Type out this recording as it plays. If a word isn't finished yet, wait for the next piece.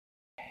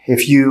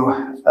If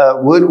you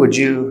would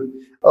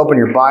you open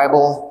your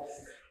Bible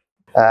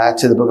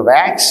to the book of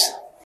Acts?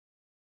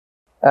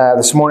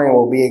 This morning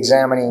we'll be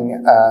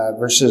examining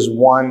verses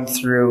 1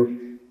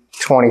 through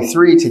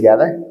 23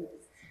 together.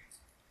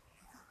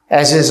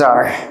 As is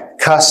our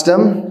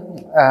custom,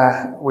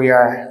 we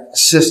are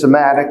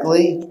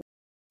systematically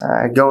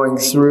going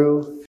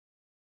through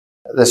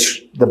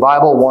the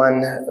Bible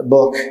one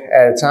book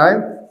at a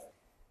time.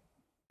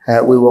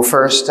 We will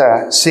first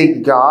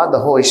seek God, the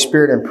Holy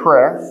Spirit, in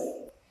prayer.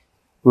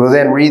 We will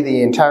then read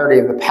the entirety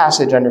of the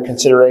passage under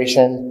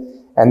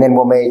consideration, and then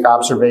we'll make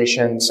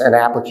observations and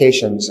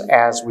applications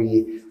as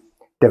we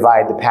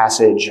divide the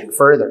passage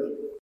further.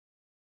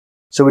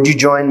 So would you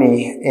join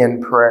me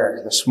in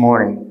prayer this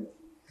morning?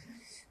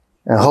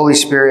 Holy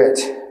Spirit,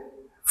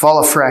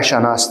 fall afresh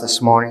on us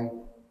this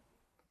morning.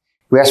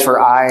 We ask for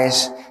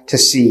eyes to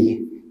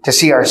see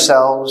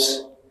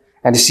ourselves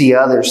and to see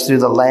others through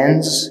the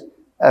lens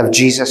of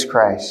Jesus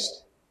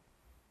Christ.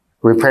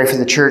 We pray for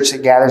the church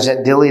that gathers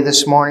at Dilley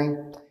this morning.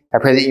 I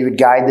pray that you would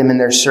guide them in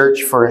their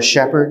search for a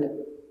shepherd.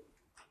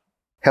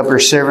 Help your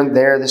servant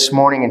there this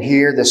morning and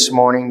here this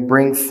morning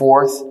bring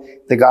forth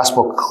the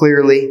gospel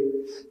clearly,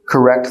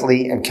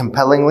 correctly, and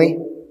compellingly.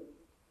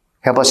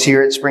 Help us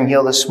here at Spring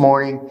Hill this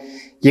morning,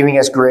 giving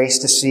us grace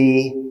to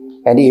see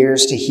and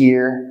ears to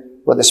hear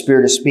what the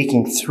Spirit is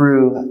speaking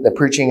through the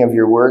preaching of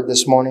your word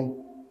this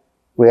morning.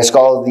 We ask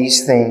all of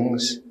these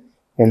things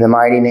in the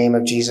mighty name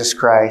of Jesus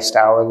Christ,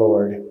 our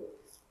Lord.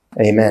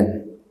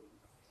 Amen.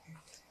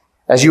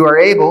 As you are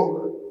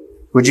able,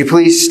 would you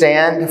please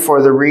stand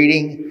for the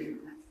reading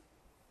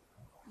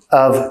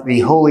of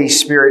the Holy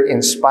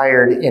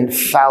Spirit-inspired,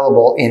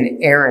 infallible,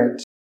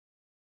 inerrant,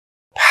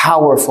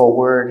 powerful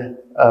Word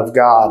of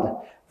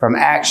God from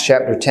Acts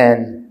chapter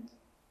 10,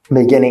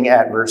 beginning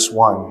at verse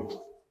 1.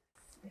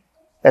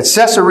 At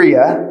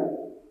Caesarea,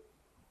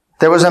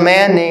 there was a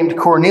man named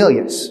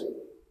Cornelius,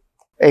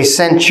 a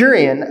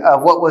centurion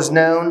of what was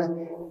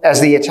known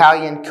as the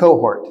Italian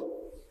cohort,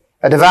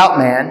 a devout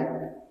man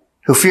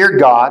who feared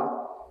God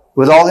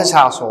with all his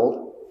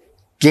household,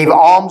 gave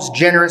alms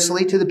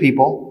generously to the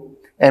people,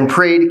 and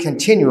prayed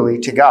continually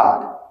to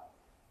God.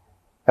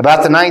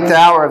 About the 9th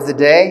hour of the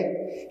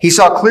day, he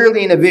saw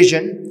clearly in a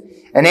vision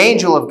an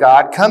angel of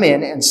God come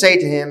in and say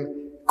to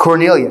him,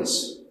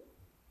 "Cornelius."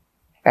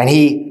 And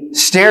he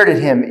stared at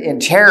him in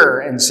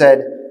terror and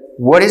said,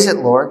 "What is it,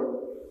 Lord?"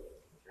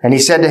 And he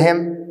said to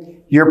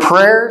him, "Your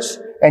prayers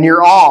and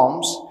your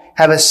alms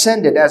have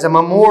ascended as a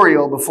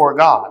memorial before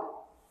God.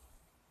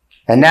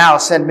 And now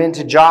send men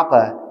to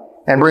Joppa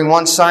and bring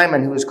one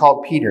Simon who is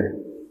called Peter.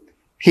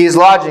 He is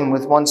lodging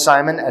with one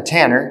Simon, a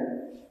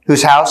tanner,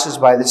 whose house is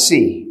by the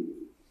sea."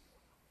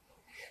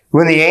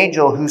 When the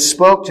angel who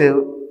spoke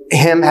to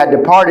him had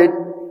departed,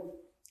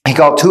 he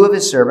called 2 of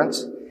his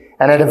servants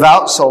and a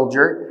devout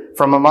soldier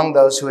from among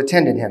those who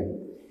attended him.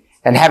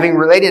 And having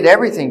related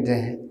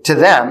everything to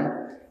them,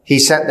 he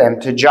sent them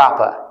to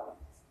Joppa.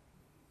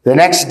 The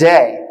next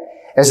day,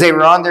 as they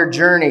were on their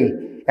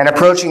journey and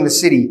approaching the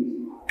city,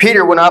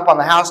 Peter went up on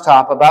the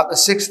housetop about the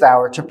 6th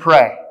hour to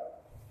pray.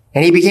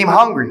 And he became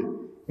hungry,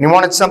 and he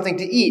wanted something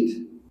to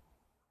eat.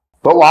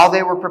 But while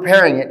they were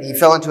preparing it, he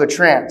fell into a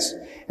trance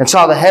and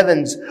saw the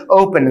heavens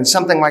open and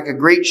something like a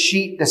great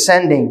sheet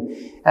descending,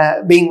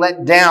 being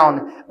let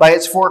down by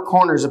its 4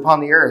 corners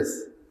upon the earth.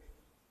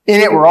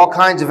 In it were all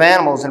kinds of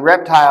animals and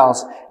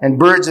reptiles and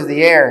birds of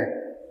the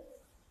air.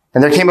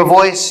 And there came a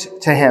voice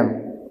to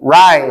him,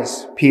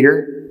 "Rise,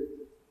 Peter,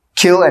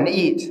 kill and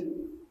eat."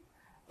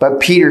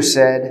 But Peter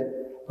said,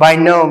 "By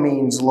no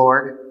means,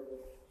 Lord,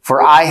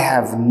 for I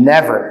have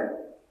never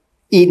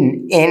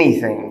eaten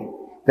anything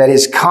that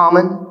is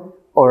common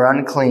or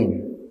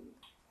unclean."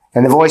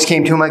 And the voice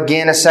came to him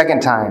again a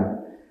second time,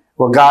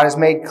 "What God has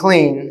made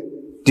clean,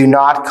 do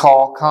not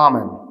call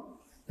common."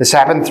 This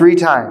happened 3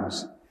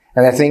 times,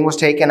 and the thing was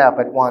taken up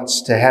at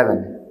once to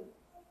heaven.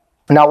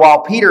 Now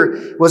while Peter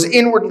was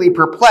inwardly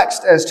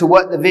perplexed as to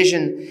what the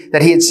vision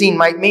that he had seen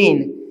might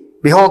mean,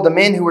 behold, the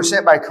men who were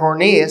sent by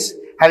Cornelius,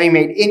 having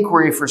made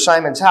inquiry for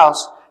Simon's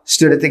house,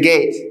 stood at the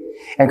gate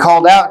and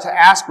called out to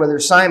ask whether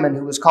Simon,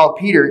 who was called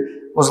Peter,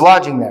 was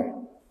lodging there.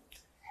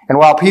 And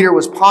while Peter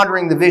was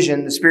pondering the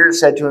vision, the Spirit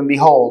said to him,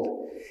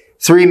 "Behold,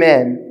 3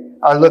 men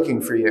are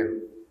looking for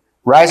you.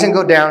 Rise and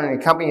go down and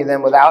accompany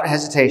them without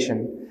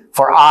hesitation,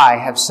 for I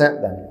have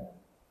sent them."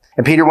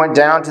 And Peter went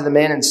down to the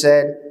men and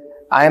said,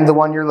 "I am the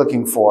one you're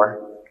looking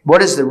for.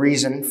 What is the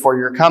reason for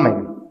your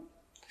coming?"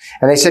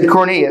 And they said,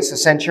 "Cornelius, a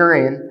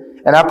centurion,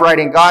 an upright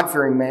and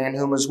God-fearing man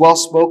whom was well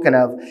spoken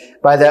of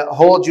by the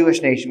whole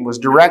Jewish nation, was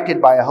directed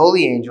by a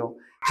holy angel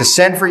to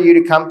send for you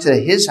to come to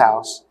his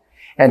house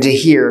and to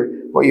hear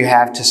what you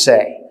have to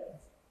say."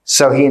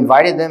 So he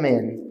invited them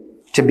in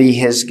to be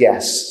his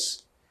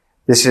guests.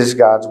 This is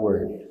God's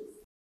word.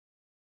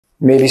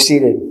 You may be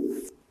seated.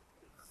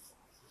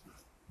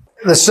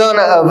 The son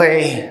of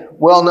a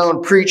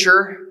well-known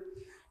preacher,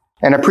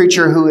 and a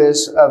preacher who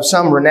is of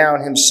some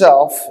renown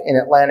himself in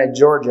Atlanta,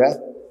 Georgia,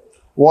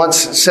 once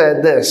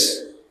said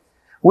this: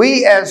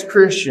 "We as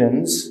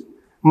Christians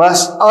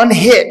must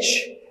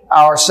unhitch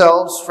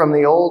ourselves from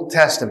the Old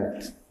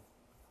Testament.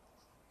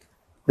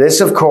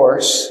 This, of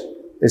course,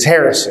 is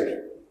heresy.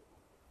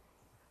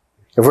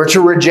 If we're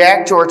to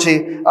reject or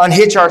to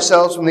unhitch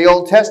ourselves from the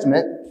Old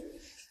Testament,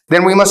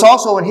 then we must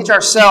also unhitch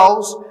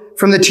ourselves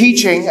from the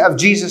teaching of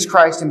Jesus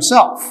Christ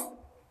himself.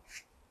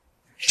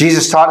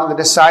 Jesus taught the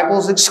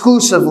disciples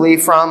exclusively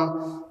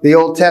from the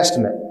Old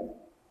Testament.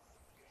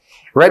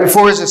 Right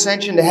before his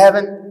ascension to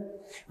heaven,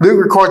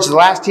 Luke records the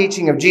last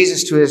teaching of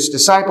Jesus to his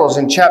disciples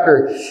in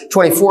chapter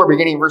 24,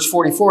 beginning verse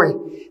 44.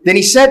 Then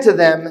he said to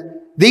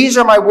them, "These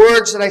are my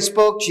words that I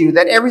spoke to you,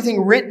 that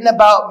everything written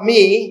about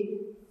me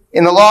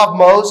in the law of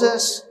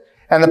Moses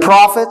and the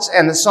prophets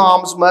and the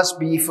Psalms must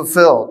be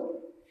fulfilled."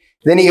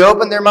 Then he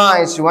opened their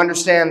minds to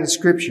understand the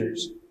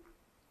Scriptures.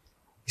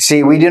 You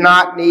see, we do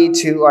not need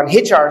to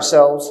unhitch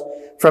ourselves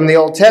from the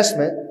Old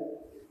Testament,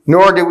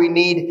 nor do we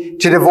need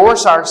to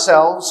divorce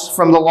ourselves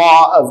from the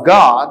law of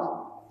God,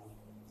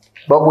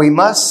 but we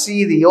must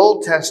see the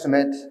Old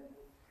Testament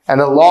and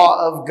the law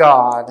of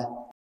God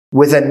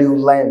with a new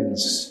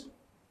lens.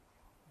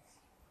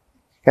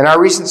 In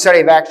our recent study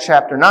of Acts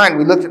chapter 9,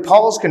 we looked at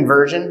Paul's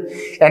conversion,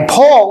 and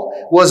Paul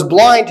was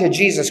blind to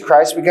Jesus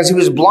Christ because he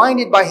was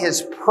blinded by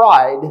his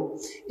pride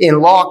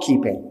in law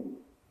keeping.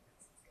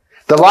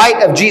 The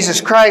light of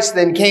Jesus Christ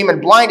then came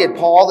and blinded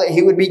Paul that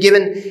he would be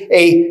given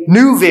a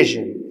new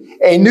vision,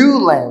 a new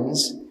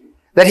lens,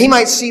 that he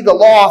might see the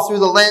law through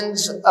the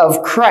lens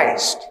of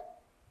Christ.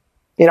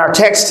 In our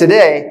text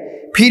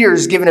today, Peter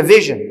is given a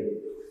vision.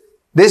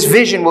 This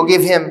vision will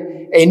give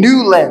him a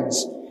new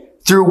lens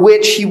through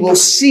which he will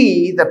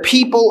see the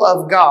people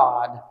of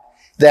God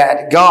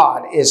that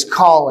God is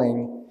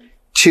calling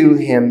to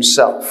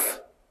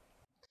himself.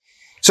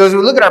 So as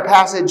we look at our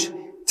passage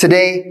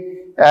today,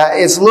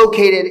 it's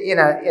located in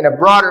a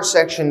broader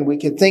section we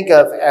could think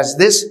of as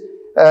this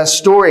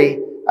story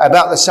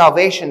about the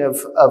salvation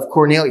of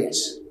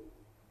Cornelius.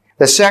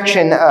 The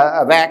section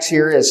of Acts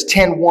here is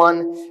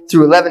 10:1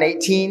 through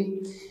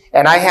 11:18,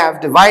 and I have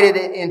divided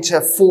it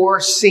into 4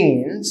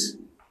 scenes,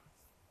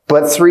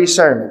 but 3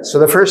 sermons. So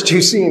the first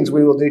 2 scenes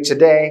we will do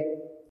today.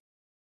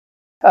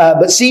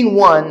 But scene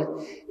 1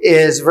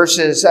 is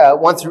verses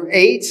 1 through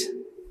 8,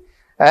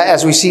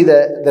 as we see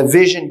the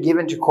vision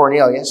given to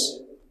Cornelius.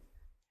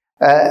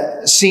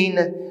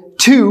 Scene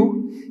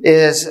 2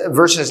 is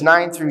verses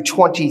 9 through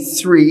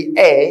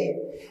 23a,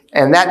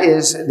 and that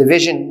is the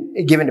vision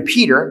given to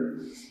Peter.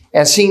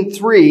 And scene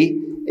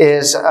 3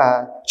 is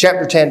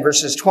chapter 10,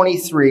 verses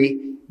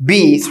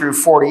 23b through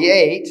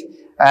 48.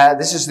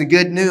 This is the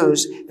good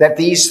news that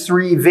these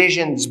 3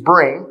 visions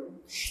bring.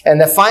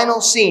 And the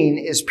final scene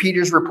is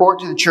Peter's report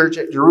to the church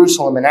at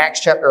Jerusalem in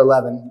Acts chapter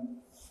 11,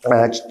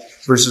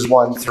 verses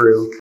 1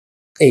 through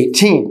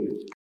 18.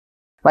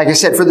 Like I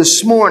said, for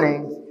this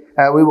morning,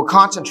 we will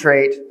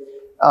concentrate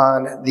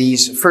on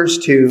these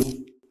first 2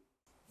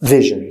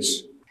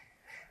 visions.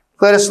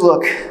 Let us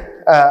look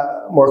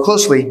more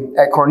closely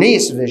at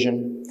Cornelius'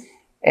 vision,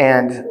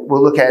 and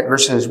we'll look at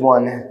verses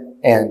 1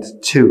 and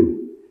 2.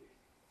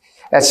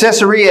 At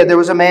Caesarea, there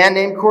was a man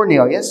named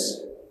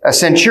Cornelius, a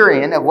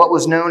centurion of what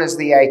was known as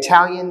the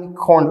Italian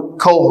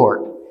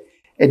cohort,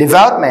 a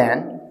devout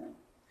man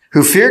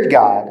who feared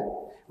God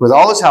with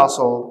all his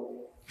household,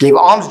 gave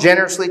alms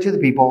generously to the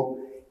people,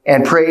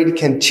 and prayed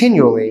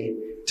continually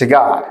to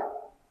God.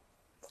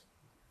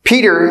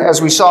 Peter,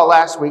 as we saw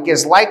last week,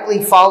 is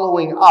likely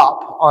following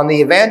up on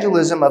the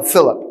evangelism of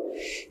Philip.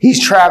 He's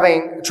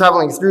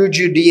traveling through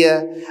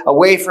Judea,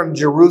 away from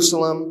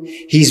Jerusalem.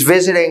 He's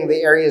visiting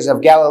the areas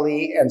of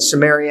Galilee and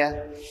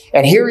Samaria.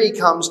 And here he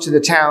comes to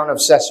the town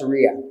of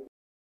Caesarea.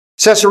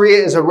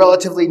 Caesarea is a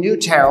relatively new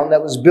town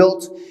that was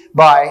built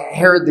by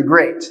Herod the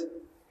Great.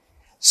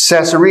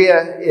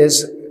 Caesarea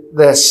is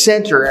the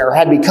center, or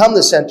had become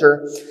the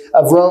center,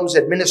 of Rome's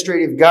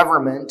administrative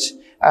government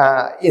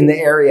in the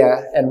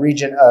area and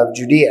region of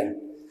Judea.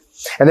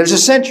 And there's a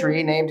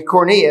century named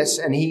Cornelius,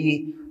 and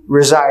he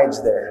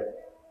resides there.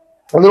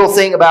 A little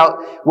thing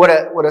about what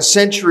a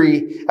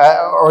century,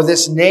 or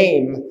this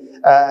name,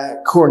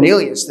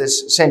 Cornelius,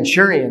 this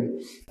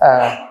centurion,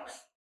 a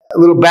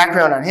little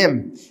background on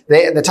him.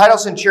 The title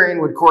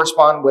centurion would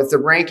correspond with the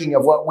ranking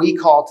of what we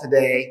call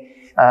today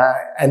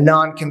a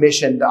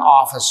non-commissioned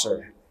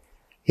officer.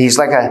 He's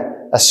like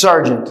a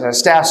sergeant, a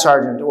staff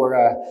sergeant, or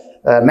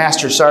a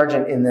master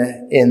sergeant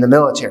in the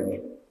military.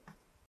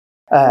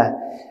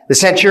 The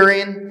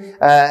centurion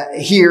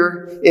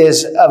here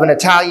is of an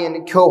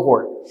Italian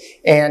cohort.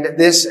 And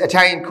this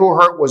Italian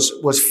cohort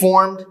was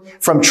formed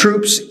from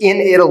troops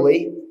in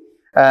Italy.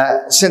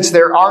 Since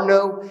there are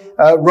no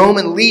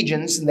Roman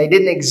legions, and they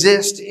didn't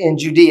exist in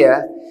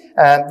Judea,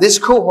 this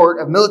cohort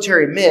of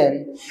military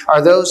men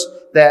are those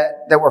that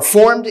were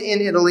formed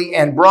in Italy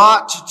and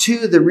brought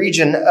to the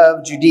region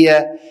of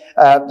Judea.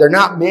 They're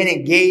not men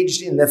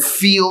engaged in the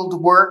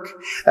field work.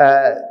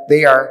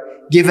 They are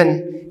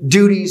given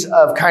duties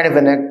of kind of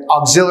an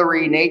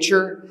auxiliary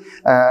nature.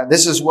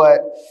 This is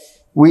what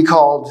we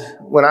called,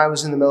 when I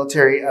was in the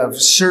military, of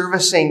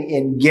servicing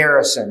in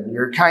garrison.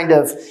 You're kind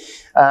of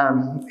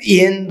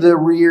in the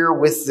rear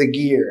with the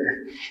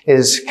gear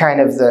is kind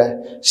of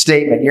the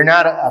statement. You're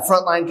not a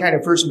frontline kind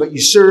of person, but you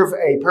serve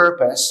a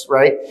purpose,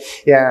 right?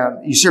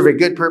 You serve a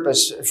good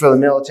purpose for the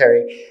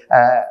military.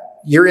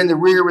 You're in the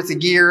rear with the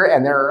gear,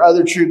 and there are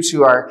other troops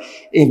who are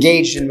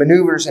engaged in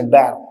maneuvers and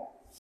battle.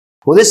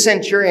 Well, this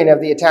centurion of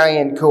the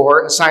Italian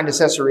cohort assigned to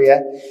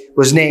Caesarea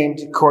was named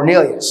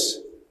Cornelius.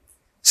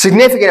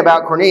 Significant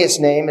about Cornelius'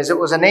 name is it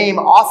was a name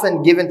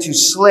often given to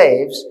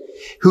slaves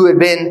who had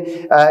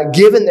been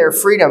given their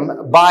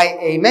freedom by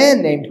a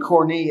man named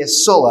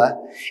Cornelius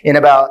Sulla in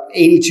about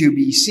 82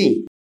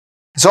 BC.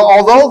 So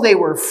although they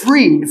were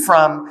freed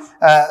from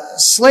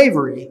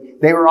slavery,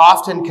 they were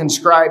often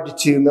conscribed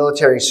to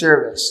military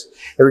service.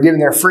 They were given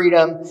their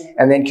freedom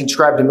and then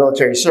conscribed to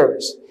military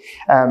service.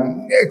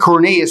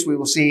 Cornelius, we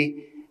will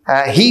see,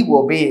 he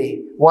will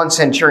be one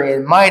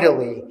centurion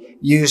mightily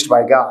used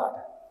by God.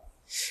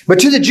 But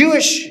to the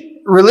Jewish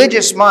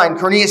religious mind,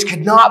 Cornelius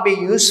could not be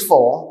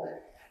useful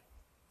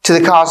to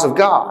the cause of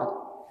God,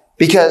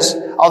 because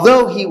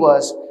although he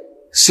was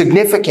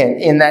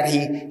significant in that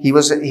he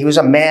was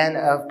a man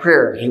of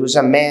prayer, he was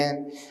a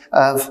man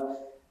of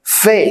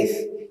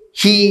faith,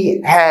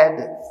 he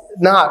had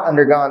not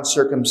undergone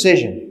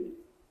circumcision.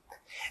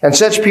 And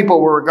such people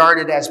were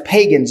regarded as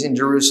pagans in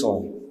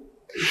Jerusalem.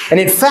 And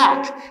in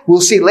fact,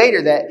 we'll see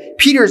later that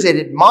Peter is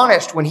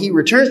admonished when he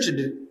returns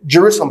to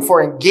Jerusalem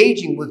for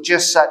engaging with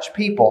just such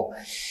people.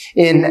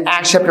 In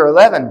Acts chapter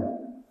 11,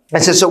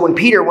 it says, so when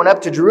Peter went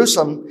up to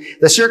Jerusalem,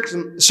 the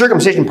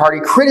circumcision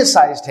party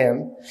criticized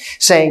him,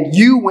 saying,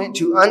 you went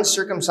to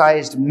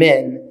uncircumcised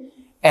men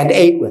and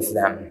ate with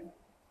them.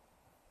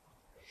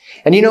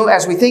 And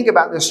as we think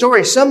about this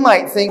story, some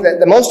might think that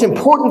the most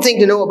important thing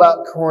to know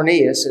about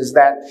Cornelius is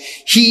that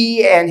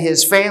he and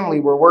his family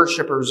were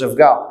worshipers of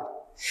God,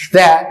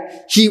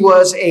 that he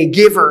was a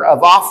giver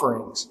of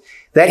offerings,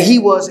 that he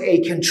was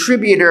a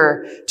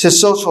contributor to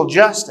social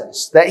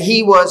justice, that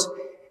he was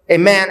a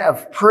man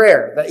of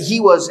prayer, that he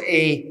was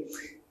a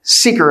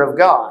seeker of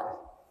God.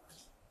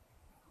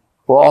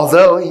 Well,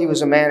 although he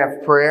was a man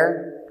of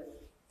prayer,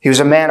 he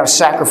was a man of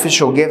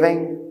sacrificial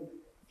giving,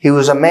 he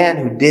was a man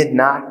who did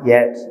not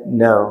yet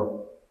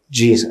know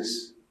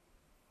Jesus.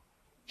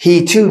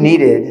 He too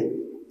needed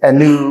a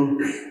new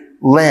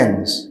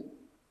lens.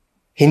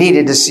 He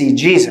needed to see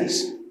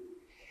Jesus.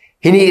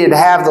 He needed to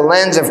have the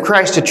lens of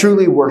Christ to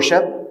truly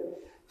worship,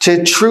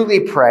 to truly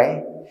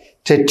pray,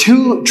 to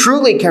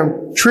truly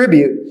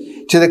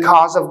contribute to the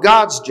cause of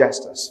God's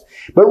justice.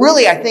 But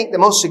really, I think the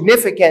most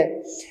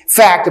significant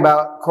fact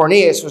about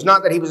Cornelius was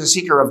not that he was a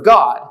seeker of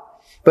God,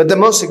 but the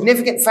most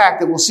significant fact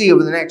that we'll see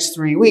over the next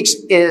 3 weeks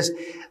is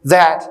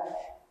that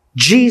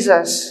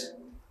Jesus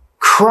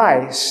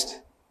Christ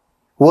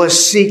was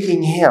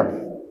seeking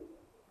him.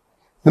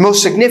 The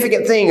most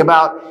significant thing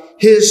about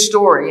his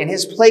story and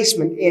his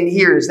placement in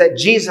here is that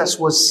Jesus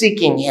was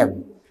seeking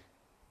him.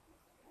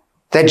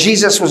 That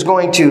Jesus was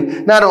going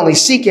to not only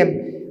seek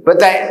him, but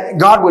that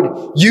God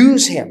would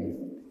use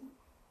him.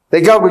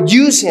 That God would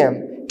use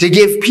him to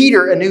give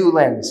Peter a new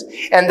lens.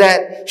 And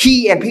that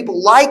he and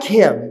people like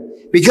him,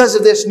 because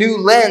of this new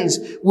lens,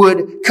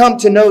 would come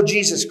to know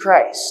Jesus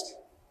Christ.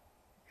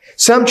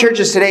 Some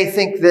churches today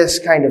think this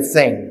kind of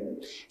thing.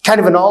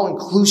 Kind of an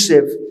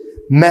all-inclusive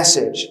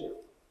message.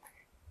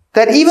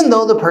 That even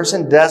though the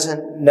person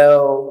doesn't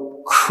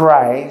know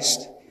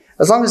Christ,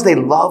 as long as they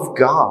love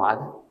God,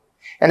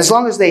 and as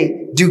long as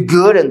they do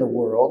good in the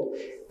world,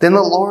 then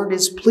the Lord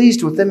is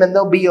pleased with them and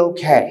they'll be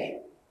okay.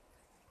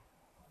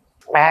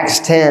 Acts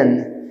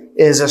 10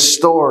 is a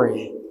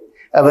story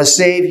of a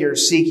Savior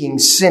seeking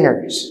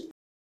sinners.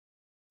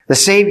 The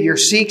Savior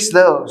seeks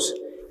those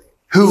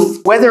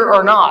who, whether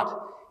or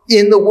not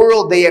in the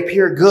world they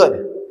appear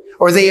good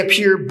or they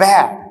appear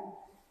bad,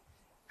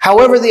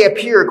 however they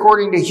appear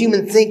according to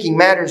human thinking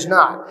matters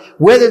not.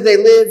 Whether they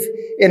live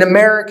in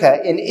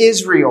America, in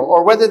Israel,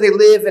 or whether they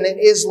live in an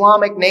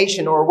Islamic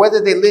nation, or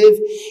whether they live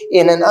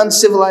in an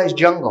uncivilized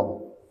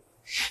jungle.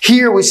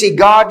 Here we see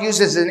God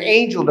uses an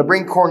angel to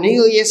bring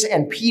Cornelius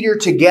and Peter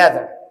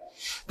together.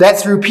 That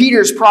through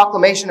Peter's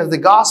proclamation of the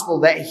gospel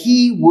that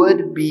he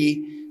would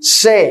be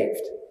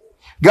saved.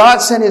 God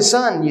sent his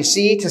son, you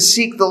see, to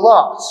seek the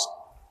lost.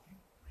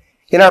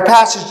 In our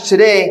passage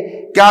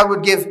today, God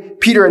would give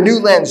Peter a new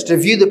lens to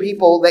view the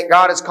people that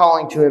God is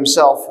calling to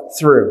himself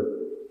through.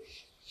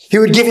 He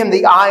would give him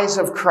the eyes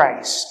of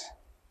Christ.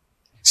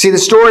 See, the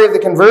story of the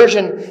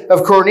conversion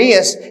of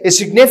Cornelius is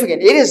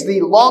significant. It is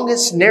the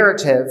longest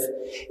narrative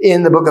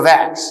in the book of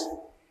Acts.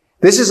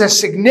 This is a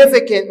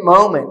significant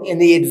moment in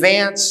the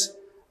advance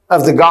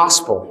of the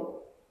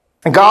gospel.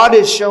 God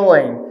is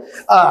showing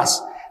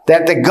us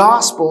that the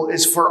gospel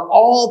is for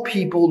all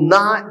people,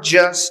 not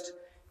just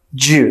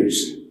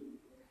Jews.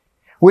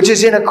 Which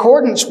is in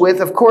accordance with,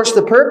 of course,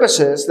 the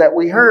purposes that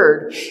we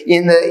heard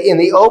in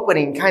the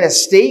opening kind of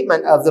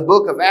statement of the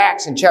book of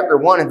Acts in chapter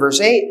 1 and verse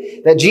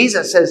 8, that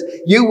Jesus says,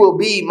 you will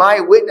be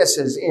my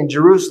witnesses in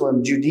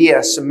Jerusalem,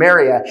 Judea,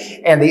 Samaria,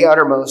 and the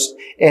uttermost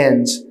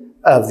ends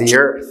of the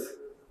earth.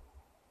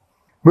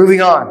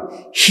 Moving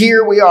on.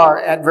 Here we are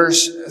at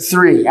verse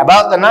 3.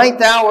 About the 9th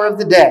hour of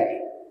the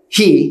day,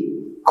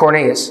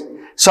 Cornelius,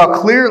 saw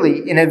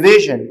clearly in a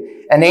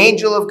vision an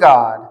angel of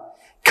God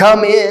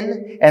come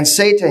in and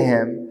say to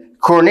him,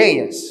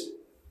 Cornelius.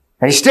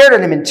 And he stared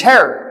at him in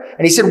terror.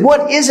 And he said,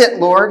 what is it,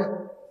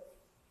 Lord?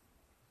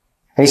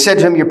 And he said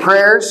to him, your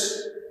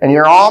prayers and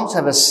your alms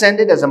have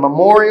ascended as a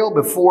memorial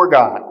before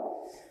God.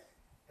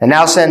 And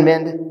now send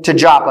men to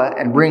Joppa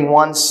and bring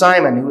one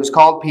Simon, who is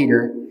called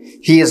Peter.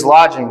 He is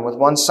lodging with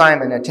one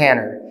Simon, a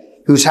tanner,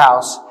 whose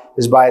house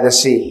is by the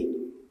sea.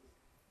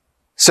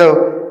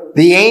 So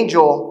the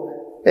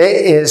angel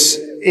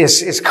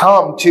is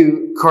come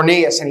to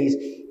Cornelius, and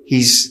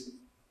he's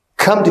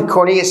come to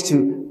Cornelius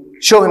to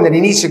show him that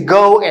he needs to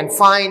go and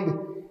find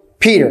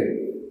Peter.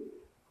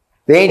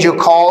 The angel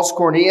calls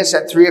Cornelius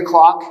at 3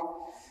 o'clock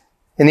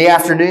in the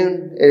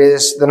afternoon. It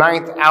is the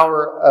 9th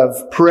hour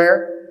of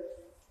prayer.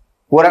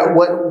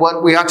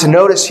 What we ought to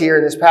notice here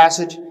in this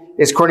passage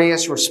is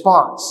Cornelius'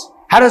 response.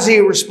 How does he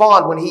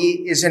respond when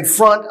he is in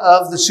front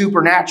of the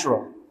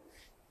supernatural?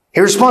 He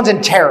responds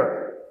in terror.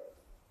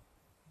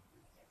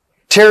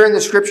 Terror in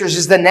the Scriptures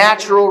is the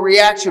natural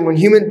reaction when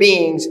human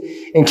beings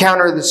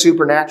encounter the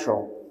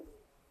supernatural.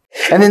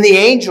 And then the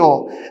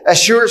angel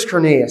assures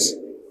Cornelius,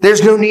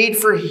 there's no need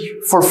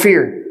for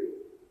fear.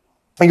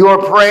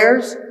 Your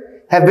prayers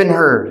have been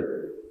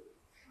heard,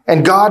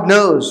 and God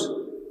knows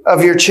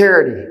of your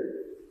charity.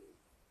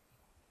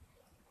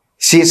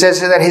 See, it says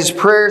that his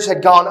prayers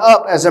had gone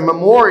up as a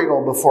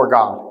memorial before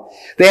God.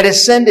 They had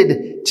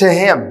ascended to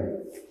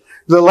him.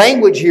 The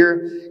language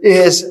here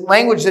is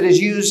language that is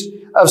used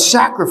of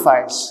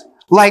sacrifice,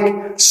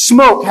 like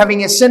smoke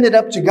having ascended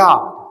up to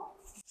God.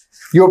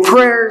 Your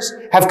prayers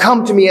have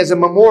come to me as a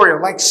memorial,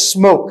 like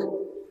smoke.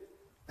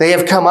 They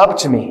have come up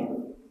to me.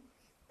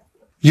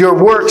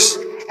 Your works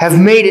have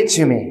made it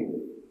to me.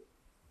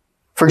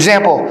 For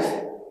example,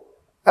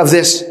 of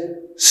this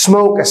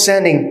smoke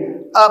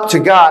ascending up to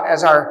God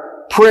as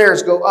our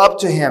prayers go up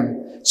to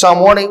him. Psalm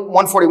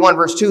 141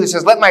 verse 2, it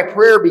says, let my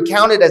prayer be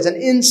counted as an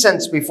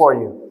incense before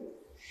you,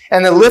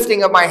 and the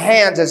lifting of my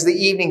hands as the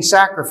evening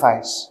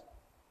sacrifice.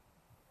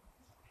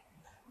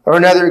 Or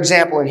another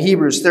example in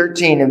Hebrews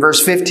 13 and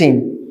verse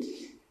 15.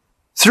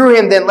 Through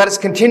him then let us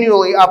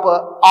continually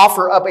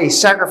offer up a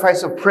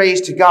sacrifice of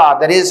praise to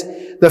God, that is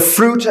the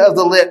fruit of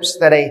the lips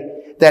that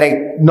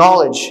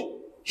acknowledge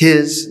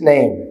his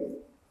name.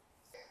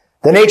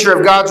 The nature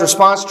of God's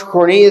response to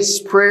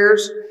Cornelius'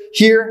 prayers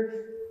here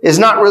is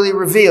not really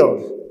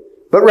revealed,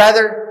 but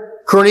rather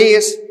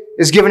Cornelius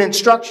is given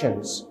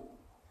instructions.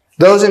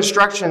 Those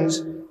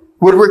instructions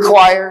would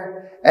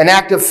require an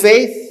act of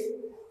faith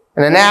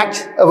and an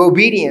act of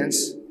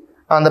obedience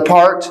on the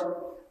part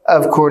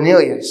of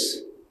Cornelius.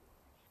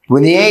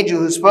 When the angel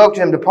who spoke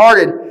to him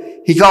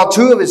departed, he called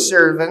 2 of his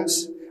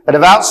servants, a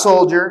devout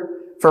soldier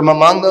from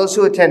among those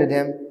who attended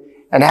him,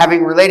 and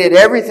having related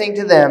everything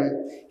to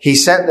them, he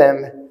sent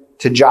them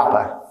to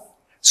Joppa.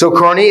 So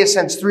Cornelius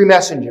sends 3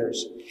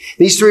 messengers.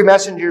 These 3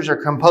 messengers are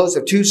composed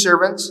of 2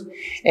 servants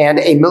and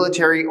a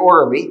military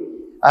orderly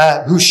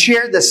who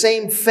shared the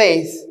same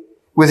faith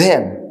with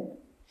him.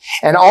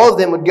 And all of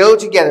them would go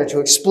together to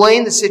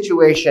explain the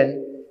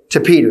situation to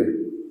Peter.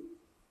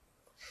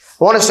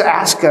 I want us to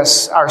ask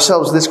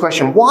ourselves this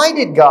question. Why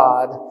did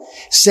God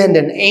send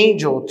an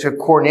angel to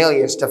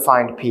Cornelius to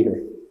find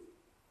Peter?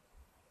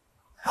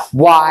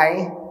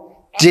 Why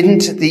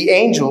didn't the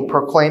angel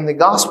proclaim the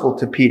gospel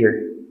to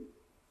Peter?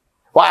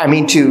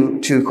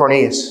 To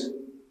Cornelius.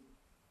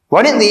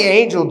 Why didn't the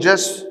angel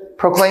just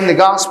proclaim the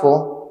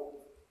gospel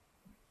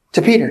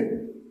to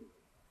Peter?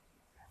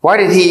 Why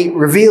did he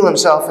reveal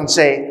himself and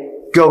say,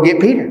 go get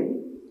Peter?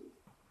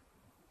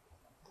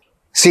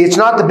 See, it's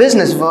not the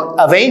business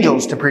of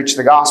angels to preach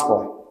the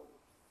gospel.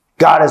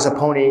 God has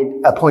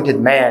appointed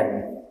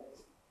man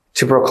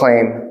to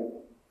proclaim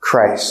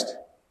Christ.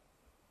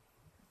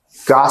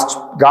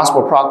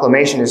 Gospel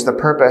proclamation is the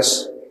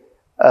purpose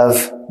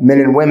of men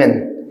and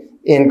women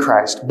in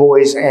Christ,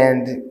 boys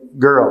and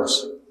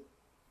girls.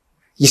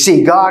 You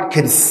see, God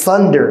could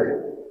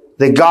thunder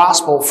the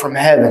gospel from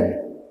heaven.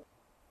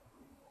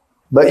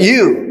 But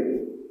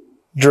you,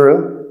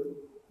 Drew,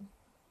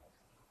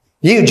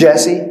 you,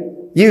 Jesse,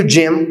 you,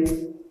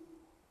 Jim,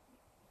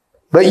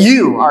 but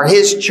you are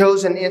his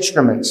chosen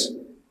instruments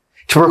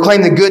to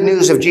proclaim the good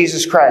news of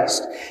Jesus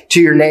Christ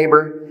to your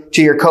neighbor,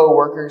 to your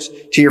co-workers,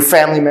 to your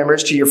family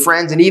members, to your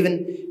friends, and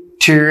even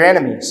to your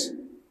enemies.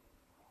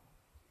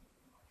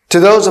 To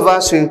those of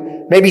us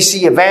who maybe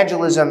see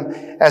evangelism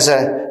as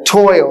a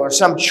toil or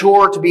some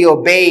chore to be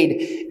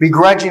obeyed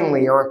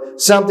begrudgingly or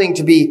something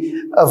to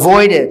be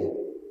avoided,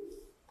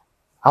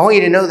 I want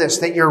you to know this,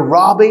 that you're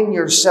robbing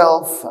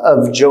yourself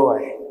of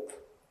joy.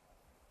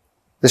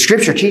 The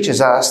Scripture teaches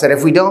us that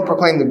if we don't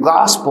proclaim the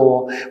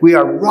gospel, we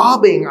are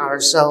robbing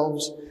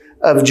ourselves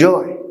of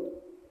joy.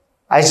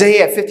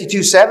 Isaiah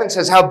 52:7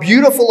 says, how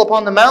beautiful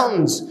upon the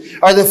mountains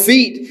are the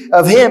feet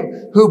of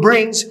him who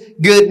brings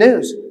good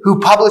news, who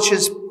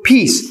publishes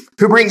peace,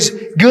 who brings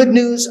good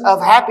news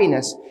of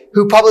happiness,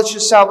 who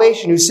publishes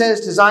salvation, who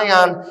says to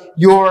Zion,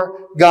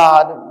 your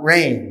God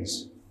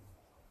reigns.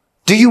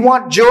 Do you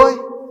want joy?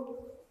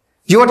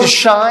 Do you want to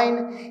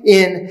shine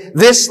in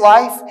this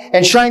life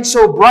and shine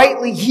so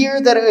brightly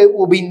here that it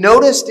will be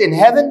noticed in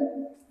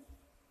heaven?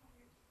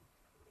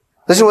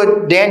 Listen to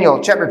what Daniel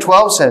chapter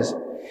 12 says.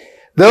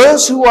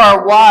 Those who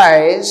are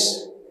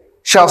wise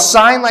shall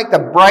shine like the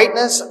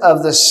brightness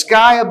of the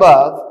sky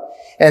above,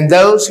 and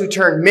those who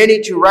turn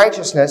many to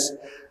righteousness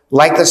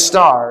like the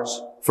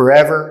stars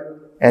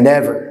forever and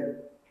ever.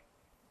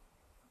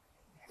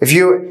 If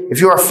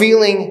you are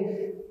feeling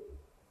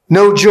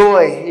no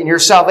joy in your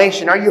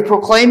salvation, are you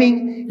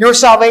proclaiming your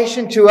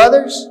salvation to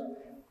others?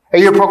 Are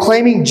you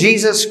proclaiming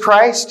Jesus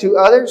Christ to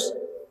others?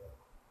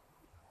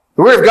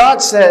 The Word of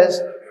God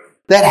says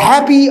that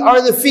happy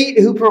are the feet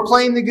who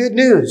proclaim the good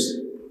news.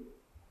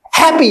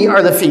 Happy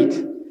are the feet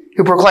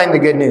who proclaim the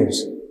good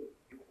news.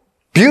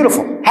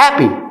 Beautiful.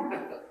 Happy.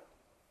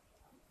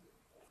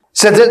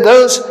 Said that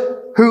those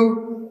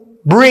who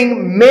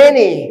bring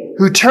many,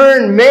 who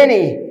turn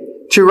many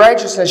to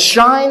righteousness,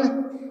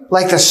 shine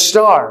like the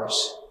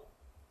stars.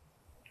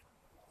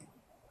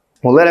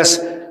 Well, let us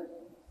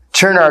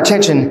turn our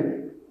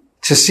attention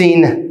to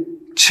scene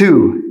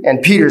 2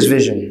 and Peter's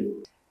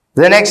vision.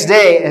 The next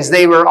day, as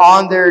they were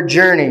on their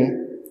journey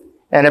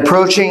and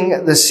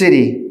approaching the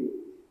city,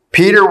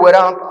 Peter went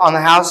up on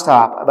the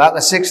housetop about the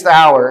 6th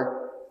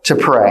hour to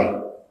pray.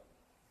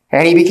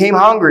 And he became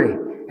hungry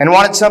and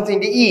wanted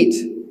something to eat.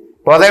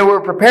 While they were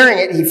preparing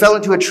it, he fell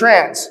into a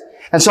trance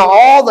and saw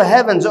all the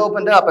heavens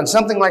opened up and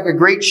something like a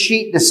great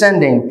sheet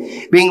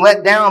descending, being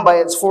let down by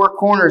its 4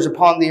 corners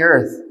upon the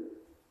earth.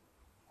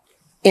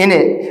 In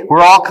it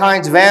were all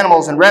kinds of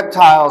animals and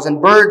reptiles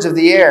and birds of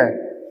the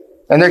air.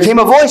 And there came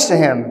a voice to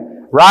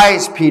him,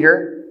 "Rise,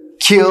 Peter,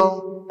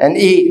 kill and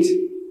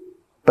eat."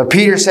 But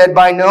Peter said,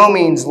 "By no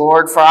means,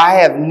 Lord, for I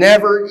have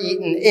never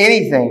eaten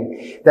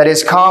anything that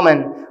is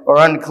common or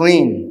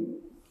unclean."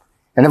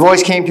 And the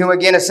voice came to him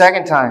again a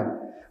second time.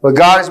 "What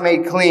God has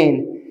made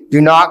clean,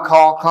 do not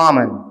call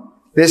common."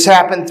 This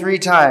happened 3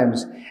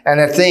 times,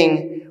 and the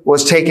thing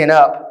was taken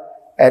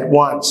up at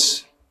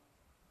once.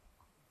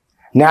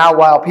 Now,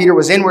 while Peter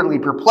was inwardly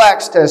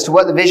perplexed as to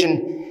what the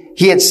vision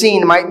he had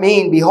seen might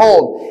mean,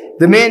 behold,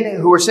 the men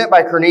who were sent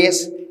by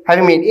Cornelius,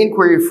 having made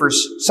inquiry for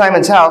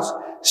Simon's house,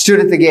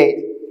 stood at the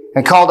gate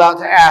and called out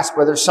to ask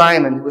whether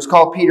Simon, who was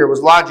called Peter,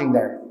 was lodging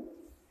there.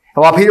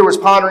 And while Peter was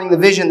pondering the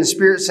vision, the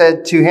Spirit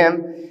said to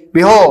him,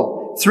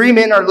 "Behold, 3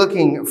 men are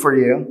looking for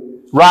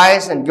you.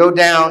 Rise and go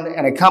down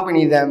and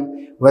accompany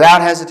them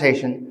without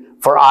hesitation,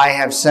 for I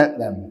have sent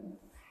them."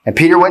 And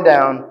Peter went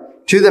down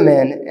to the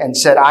men and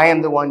said, "I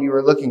am the one you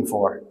are looking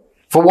for.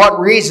 For what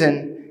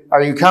reason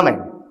are you coming?"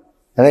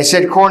 And they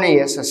said,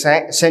 "Cornelius,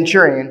 a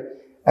centurion,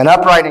 an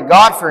upright and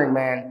God-fearing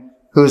man,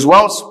 who is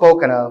well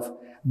spoken of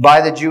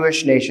by the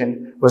Jewish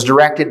nation, was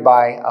directed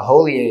by a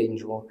holy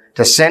angel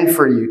to send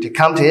for you to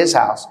come to his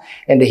house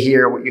and to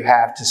hear what you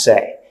have to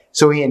say."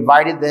 So he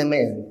invited them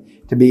in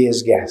to be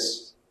his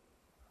guests.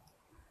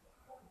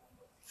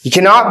 You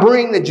cannot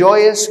bring the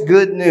joyous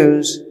good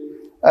news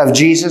of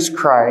Jesus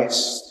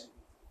Christ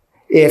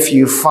if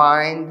you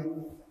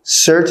find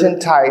certain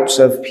types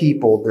of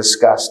people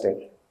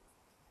disgusting.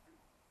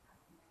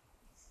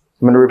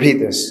 I'm going to repeat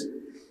this.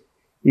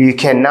 You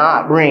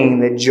cannot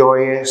bring the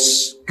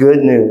joyous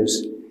good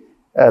news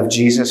of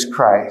Jesus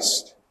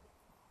Christ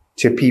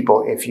to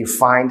people if you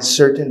find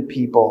certain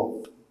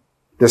people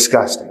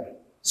disgusting,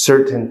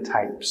 certain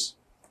types.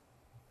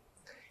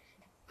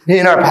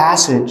 In our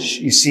passage,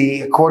 you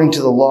see, according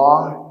to the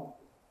law,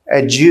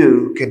 a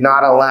Jew could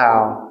not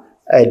allow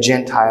a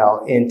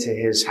Gentile into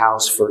his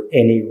house for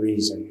any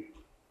reason.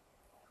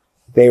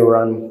 They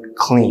were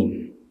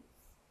unclean.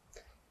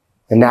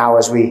 And now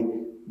as we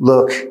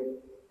look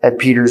at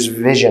Peter's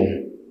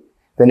vision,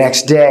 the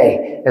next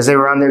day, as they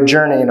were on their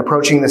journey and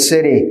approaching the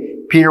city,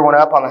 Peter went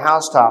up on the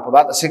housetop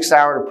about the 6th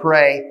hour to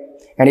pray,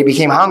 and he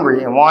became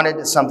hungry and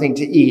wanted something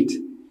to eat.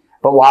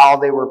 But while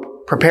they were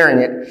preparing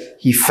it,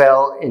 he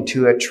fell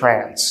into a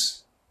trance.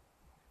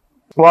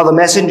 While the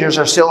messengers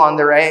are still on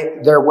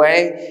their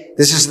way,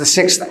 this is the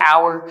 6th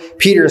hour.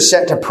 Peter is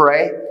set to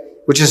pray,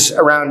 which is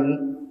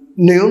around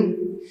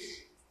noon.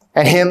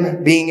 And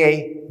him being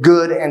a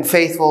good and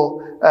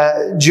faithful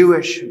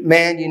Jewish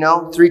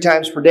man, 3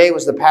 times per day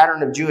was the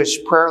pattern of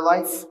Jewish prayer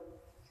life.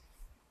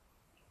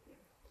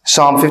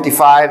 Psalm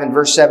 55 and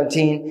verse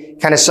 17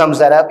 kind of sums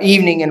that up.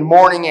 "Evening and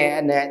morning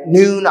and at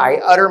noon I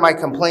utter my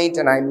complaint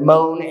and I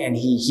moan, and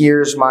he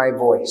hears my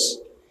voice."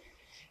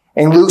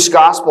 In Luke's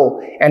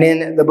gospel and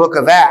in the book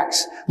of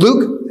Acts,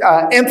 Luke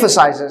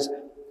emphasizes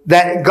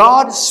that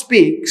God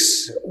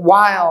speaks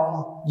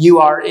while you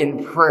are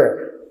in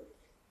prayer.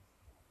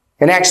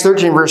 In Acts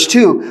 13 verse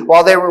 2,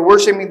 while they were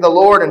worshiping the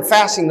Lord and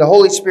fasting, the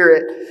Holy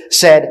Spirit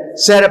said,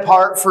 "Set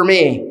apart for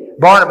me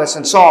Barnabas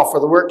and Saul for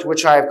the work to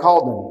which I have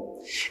called them."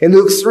 In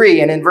Luke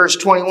 3 and in verse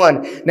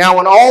 21, "Now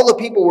when all the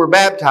people were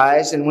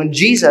baptized, and when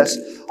Jesus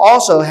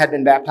also had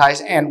been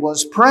baptized and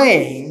was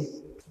praying,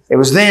 it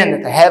was then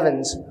that the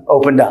heavens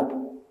opened up."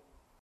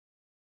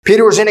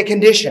 Peter was in a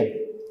condition.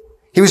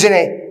 He was in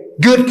a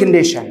good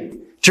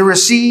condition to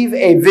receive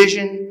a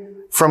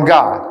vision from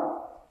God,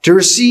 to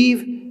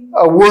receive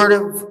a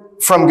word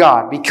from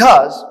God,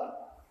 because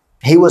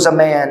He was a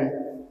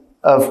man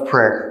of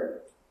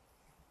prayer.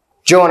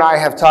 Joe and I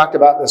have talked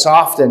about this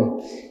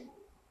often,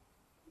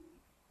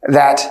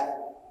 that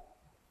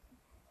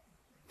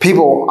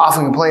people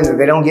often complain that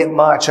they don't get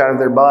much out of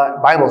their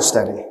Bible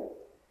study.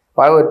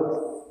 Well, I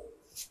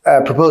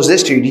would propose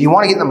this to you. Do you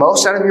want to get the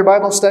most out of your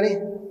Bible study?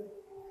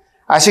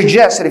 I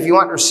suggest that if you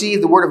want to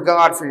receive the Word of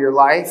God for your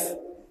life,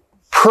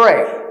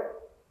 pray.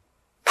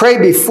 Pray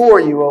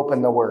before you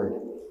open the Word.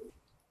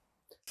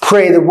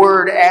 Pray the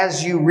Word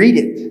as you read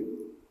it.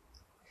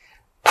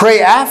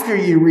 Pray after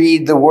you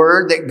read the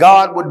Word that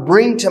God would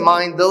bring to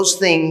mind those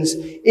things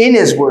in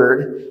His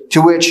Word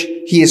to which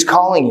He is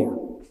calling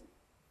you.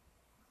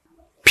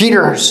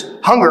 Peter's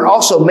hunger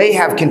also may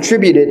have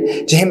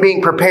contributed to him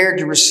being prepared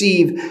to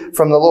receive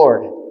from the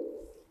Lord.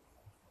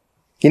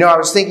 You know, I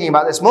was thinking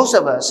about this. Most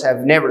of us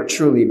have never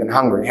truly been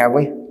hungry, have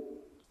we?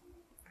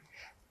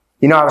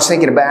 You know, I was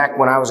thinking back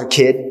when I was a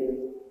kid,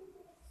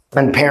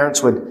 and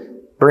parents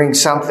would bring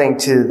something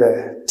to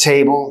the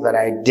table that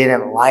I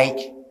didn't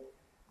like.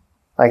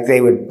 Like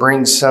they would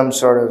bring some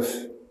sort of,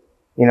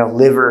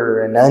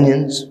 liver and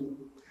onions,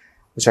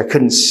 which I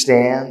couldn't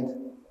stand.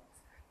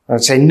 I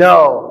would say,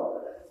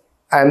 no,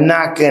 I'm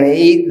not going to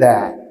eat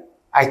that.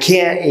 I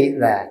can't eat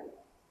that.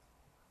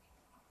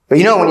 But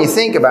when you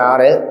think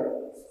about it,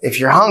 if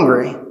you're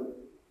hungry,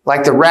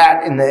 like the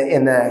rat in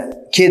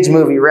the kids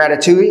movie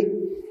Ratatouille,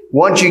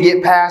 once you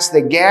get past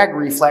the gag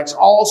reflex,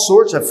 all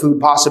sorts of food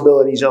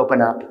possibilities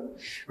open up,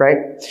 right?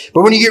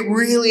 But when you get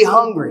really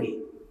hungry,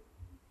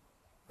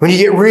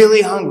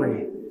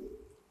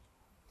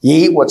 you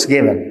eat what's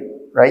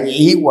given, right?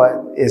 You eat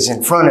what is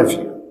in front of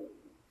you.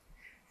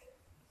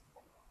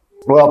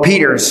 Well,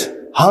 Peter's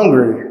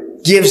hunger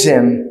gives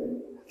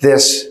him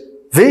this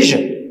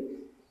vision.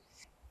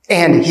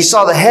 And he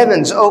saw the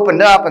heavens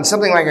opened up and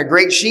something like a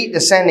great sheet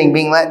descending,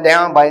 being let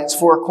down by its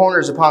four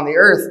corners upon the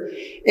earth.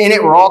 In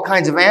it were all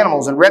kinds of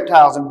animals and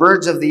reptiles and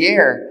birds of the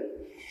air.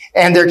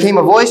 And there came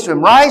a voice to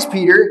him, "Rise,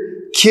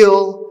 Peter,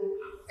 kill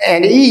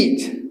and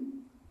eat."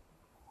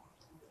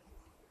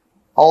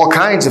 All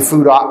kinds of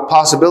food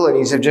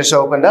possibilities have just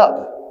opened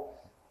up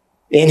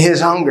in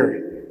his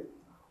hunger.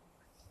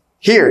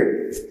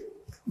 Here,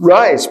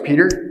 rise,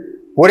 Peter.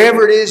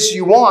 Whatever it is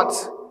you want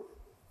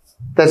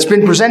that's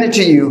been presented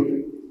to you,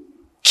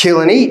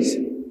 kill and eat.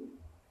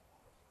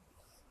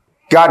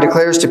 God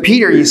declares to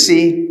Peter, you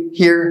see,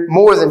 here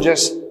more than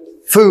just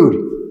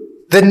food.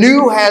 The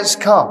new has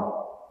come.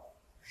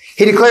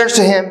 He declares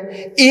to him,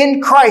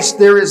 in Christ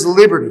there is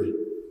liberty.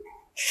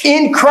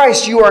 In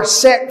Christ you are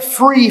set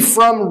free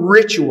from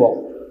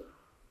ritual.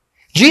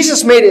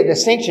 Jesus made a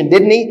distinction,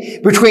 didn't he,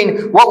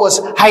 between what was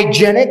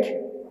hygienic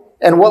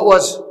and what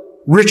was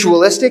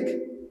ritualistic?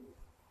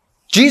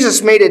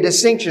 Jesus made a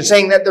distinction,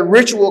 saying that the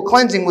ritual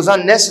cleansing was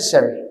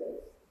unnecessary.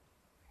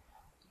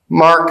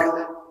 Mark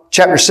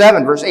chapter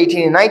 7, verse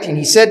 18 and 19,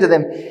 he said to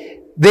them,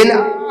 "Then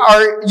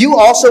are you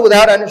also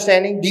without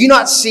understanding? Do you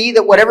not see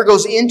that whatever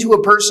goes into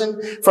a person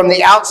from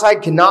the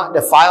outside cannot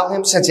defile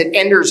him, since it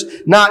enters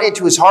not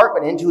into his heart,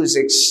 but into his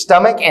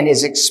stomach and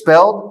is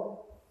expelled?"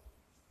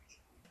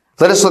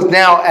 Let us look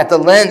now at the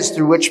lens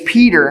through which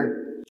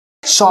Peter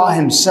saw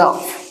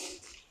himself.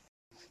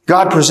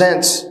 God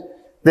presents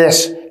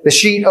this. The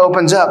sheet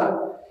opens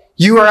up.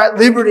 You are at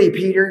liberty,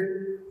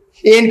 Peter.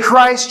 In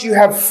Christ you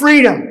have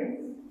freedom.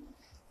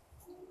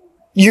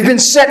 You've been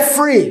set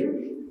free.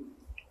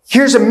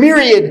 Here's a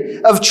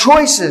myriad of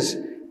choices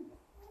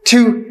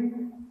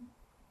to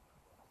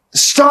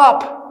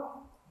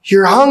stop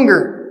your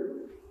hunger.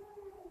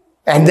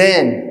 And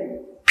then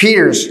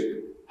Peter's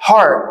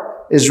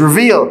heart is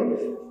revealed.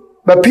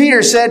 But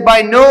Peter said,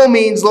 "By no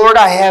means, Lord,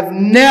 I have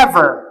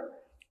never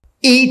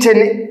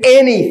eaten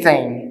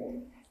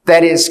anything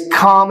that is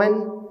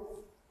common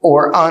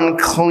or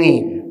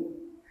unclean."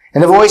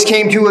 And the voice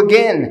came to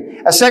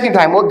again, a second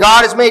time, "What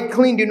God has made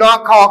clean, do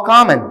not call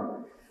common."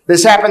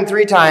 This happened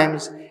 3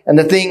 times, and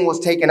the thing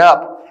was taken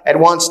up at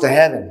once to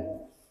heaven.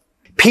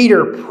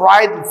 Peter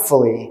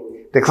pridefully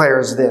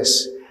declares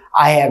this,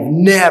 "I have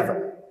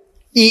never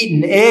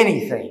eaten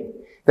anything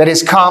that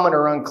is common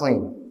or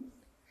unclean."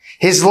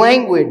 His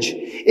language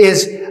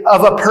is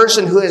of a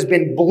person who has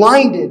been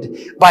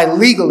blinded by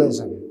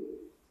legalism.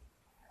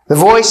 The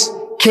voice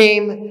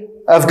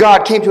of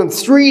God came to him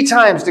 3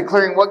 times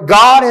declaring, "What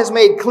God has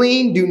made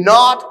clean, do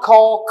not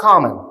call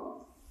common."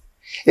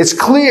 It's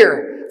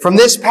clear from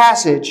this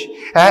passage,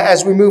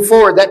 as we move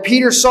forward, that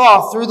Peter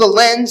saw through the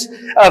lens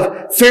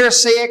of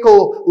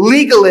Pharisaical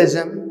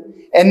legalism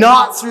and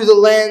not through the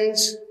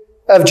lens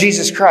of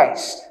Jesus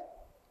Christ.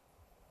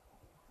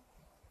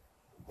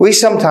 We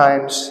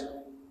sometimes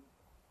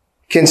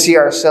can see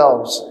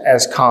ourselves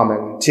as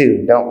common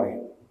too, don't we?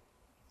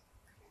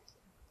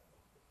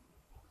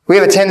 We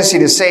have a tendency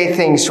to say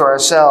things to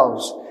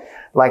ourselves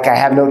like, "I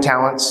have no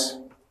talents,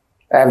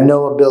 I have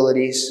no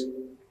abilities,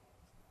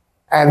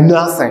 I have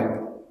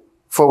nothing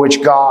for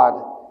which God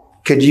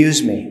could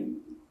use me.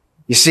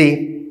 You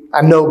see,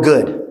 I'm no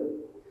good.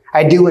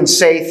 I do and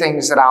say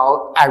things that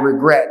I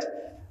regret.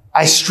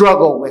 I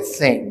struggle with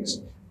things.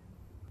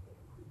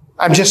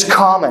 I'm just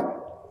common."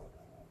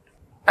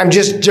 I'm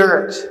just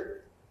dirt.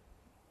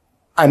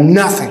 I'm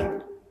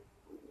nothing.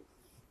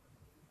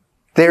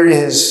 There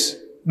is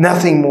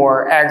nothing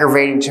more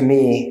aggravating to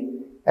me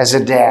as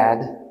a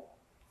dad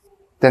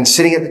than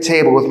sitting at the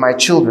table with my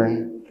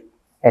children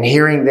and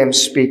hearing them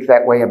speak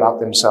that way about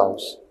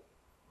themselves.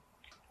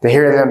 To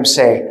hear them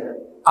say,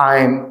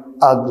 I'm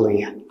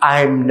ugly.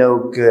 I'm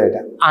no good.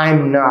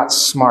 I'm not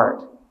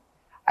smart.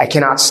 I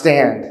cannot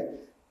stand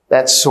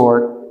that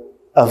sort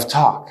of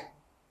talk.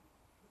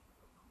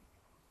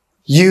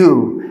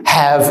 You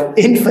have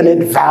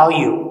infinite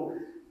value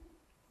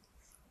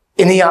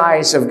in the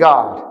eyes of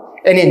God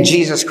and in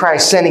Jesus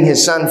Christ sending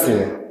His Son for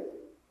you.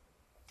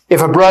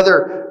 If a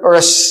brother or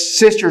a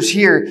sister's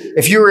here,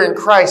 if you are in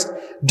Christ,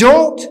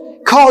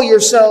 don't call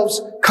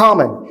yourselves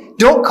common.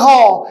 Don't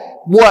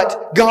call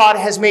what God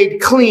has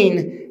made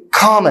clean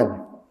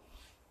common.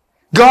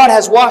 God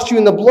has washed you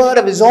in the blood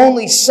of His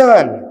only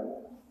Son.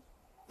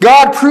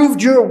 God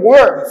proved your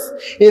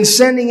worth in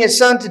sending His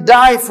Son to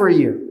die for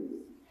you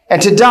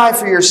and to die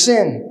for your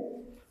sin.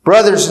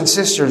 Brothers and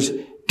sisters,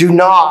 do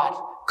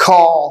not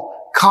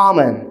call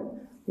common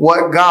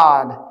what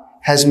God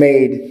has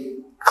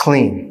made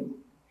clean.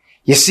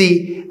 You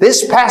see,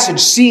 this passage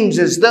seems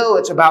as though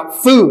it's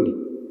about food,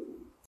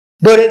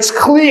 but it's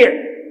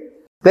clear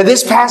that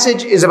this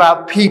passage is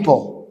about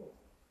people.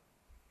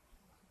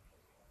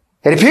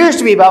 It appears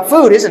to be about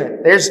food, isn't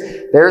it?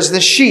 There's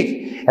the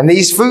sheep, and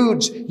these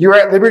foods you're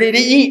at liberty to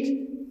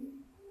eat.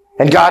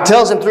 And God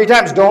tells him 3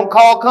 times, don't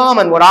call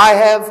common what I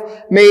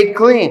have made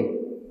clean.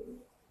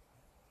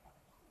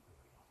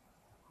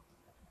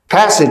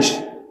 Passage,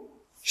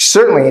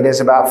 certainly it is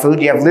about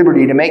food. You have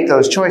liberty to make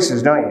those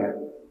choices, don't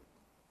you?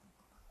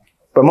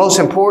 But most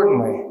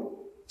importantly,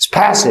 this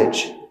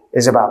passage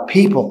is about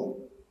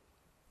people.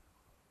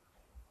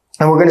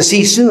 And we're going to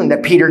see soon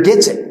that Peter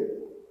gets it.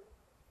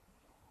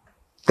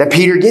 That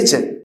Peter gets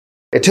it.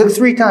 It took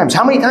 3 times.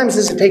 How many times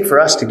does it take for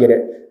us to get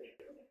it?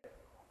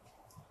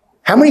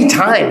 How many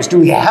times do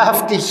we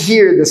have to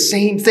hear the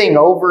same thing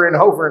over and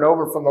over and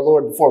over from the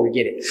Lord before we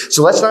get it?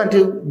 So let's not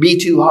be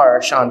too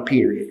harsh on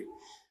Peter here.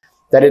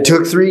 That it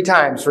took 3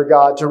 times for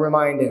God to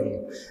remind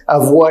him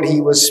of what He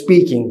was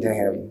speaking to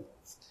him.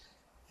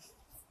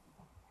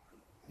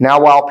 Now,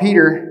 while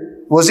Peter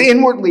was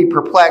inwardly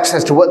perplexed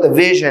as to what the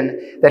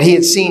vision that he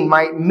had seen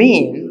might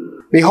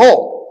mean,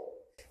 behold,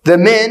 the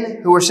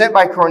men who were sent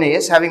by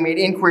Cornelius, having made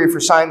inquiry for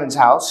Simon's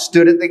house,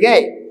 stood at the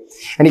gate.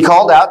 And he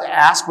called out to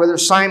ask whether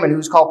Simon, who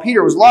was called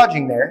Peter, was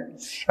lodging there.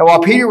 And while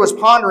Peter was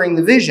pondering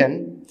the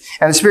vision,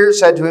 and the Spirit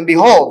said to him,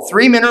 behold,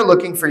 3 men are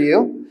looking for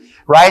you.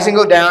 Rise and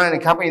go down and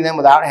accompany them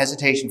without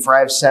hesitation, for I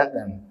have sent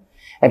them.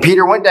 And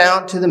Peter went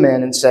down to the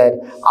men and said,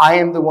 I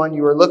am the one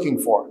you are looking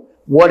for.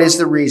 What is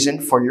the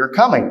reason for your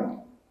coming?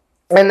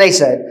 And they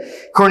said,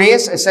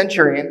 Cornelius, a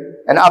centurion,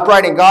 an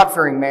upright and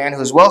God-fearing man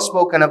who is well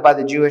spoken of by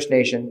the Jewish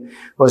nation,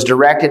 was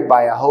directed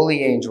by a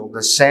holy angel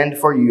to send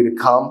for you to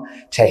come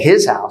to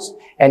his house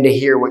and to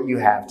hear what you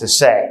have to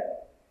say.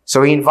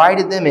 So he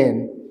invited them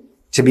in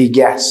to be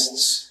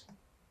guests.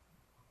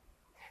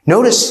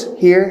 Notice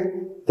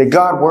here that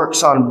God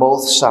works on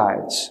both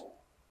sides.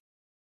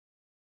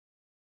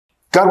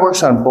 God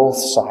works on both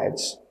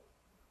sides.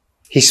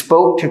 He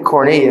spoke to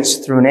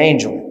Cornelius through an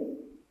angel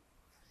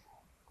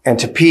and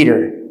to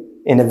Peter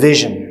in a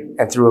vision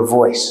and through a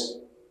voice.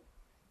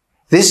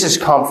 This is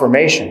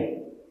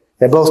confirmation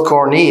that both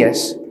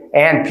Cornelius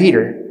and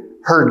Peter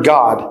heard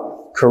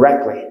God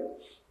correctly.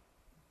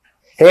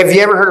 Hey, have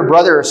you ever heard a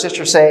brother or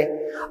sister say,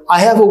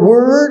 I have a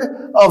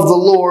word of the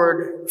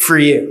Lord for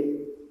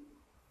you?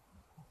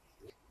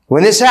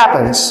 When this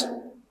happens,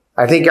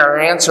 I think our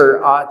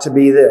answer ought to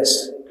be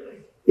this.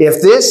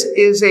 If this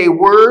is a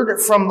word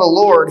from the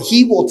Lord,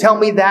 He will tell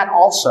me that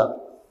also.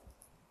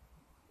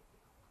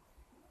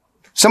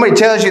 Somebody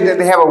tells you that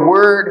they have a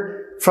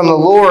word from the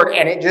Lord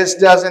and it just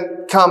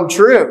doesn't come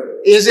true.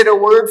 Is it a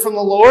word from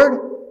the Lord?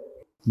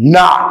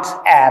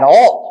 Not at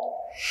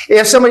all.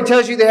 If somebody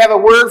tells you they have a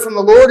word from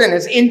the Lord and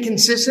is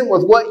inconsistent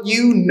with what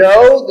you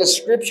know the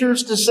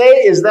Scriptures to say,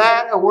 is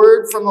that a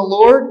word from the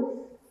Lord?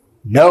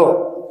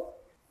 No.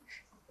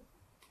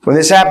 When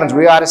this happens,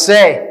 we ought to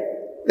say,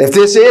 if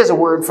this is a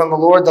word from the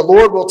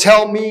Lord will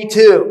tell me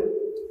too.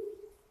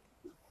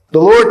 The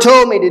Lord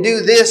told me to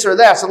do this or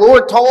that. The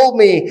Lord told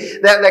me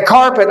that the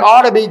carpet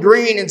ought to be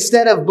green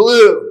instead of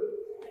blue.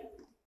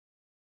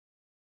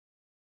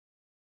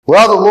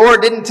 Well, the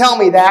Lord didn't tell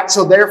me that,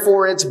 so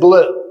therefore it's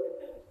blue.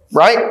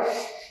 Right?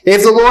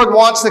 If the Lord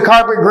wants the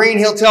carpet green,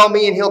 He'll tell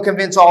me and He'll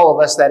convince all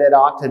of us that it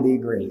ought to be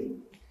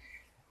green.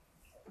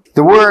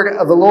 The word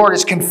of the Lord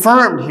is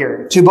confirmed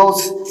here to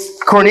both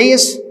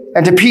Cornelius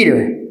and to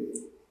Peter.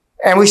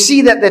 And we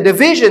see that the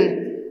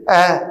division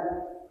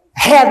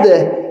had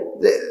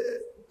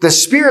the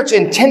Spirit's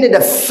intended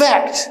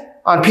effect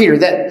on Peter.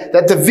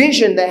 That the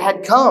vision that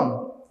had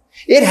come,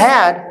 it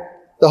had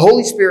the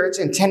Holy Spirit's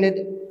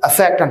intended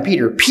effect on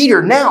Peter.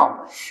 Peter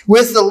now,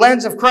 with the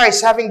lens of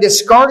Christ, having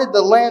discarded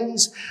the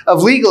lens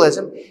of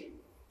legalism,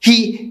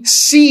 he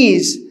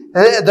sees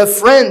the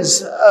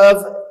friends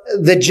of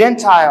the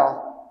Gentile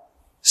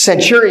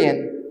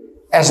centurion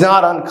as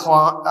not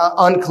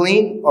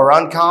unclean or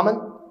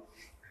uncommon,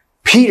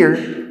 Peter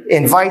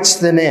invites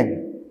them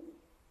in.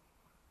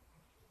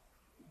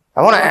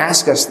 I want to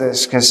ask us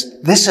this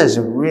because this is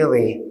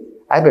really,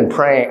 I've been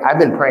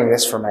praying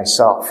this for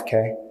myself,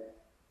 okay?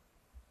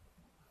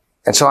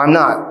 And so I'm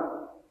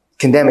not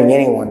condemning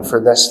anyone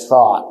for this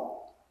thought.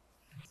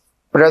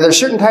 But are there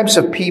certain types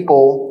of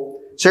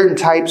people, certain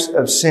types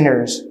of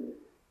sinners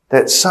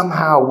that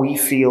somehow we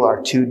feel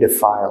are too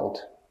defiled?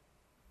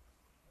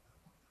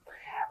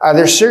 Are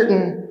there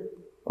certain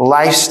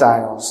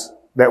lifestyles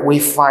that we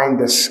find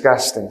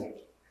disgusting?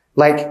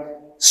 Like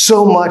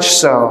so much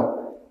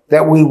so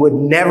that we would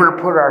never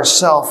put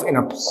ourselves in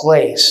a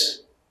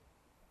place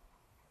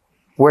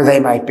where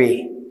they might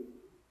be.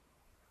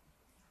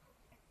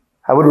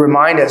 I would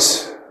remind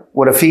us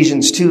what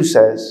Ephesians 2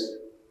 says.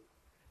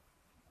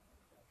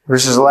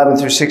 Verses 11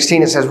 through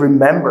 16, it says,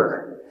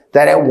 remember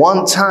that at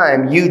one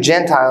time you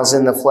Gentiles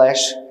in the flesh,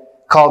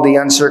 called the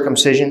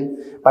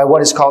uncircumcision, by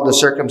what is called the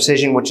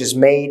circumcision, which is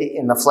made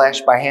in the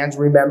flesh by hands.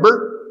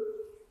 Remember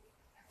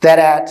that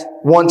at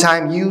one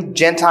time you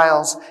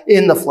Gentiles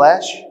in the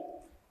flesh,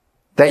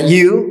 that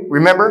you,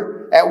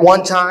 remember, at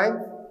one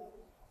time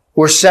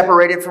were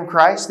separated from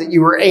Christ, that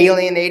you were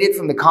alienated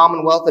from the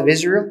commonwealth of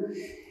Israel,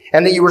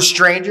 and that you were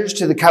strangers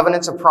to the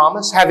covenants of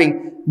promise,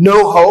 having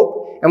no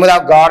hope and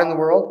without God in the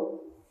world.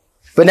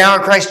 But now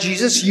in Christ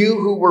Jesus, you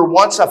who were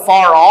once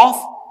afar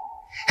off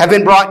have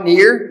been brought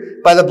near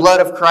by the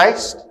blood of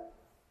Christ.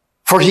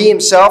 For he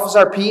himself is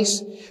our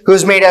peace, who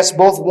has made us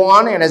both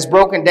one and has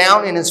broken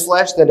down in his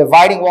flesh the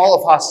dividing wall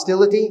of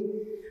hostility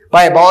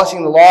by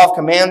abolishing the law of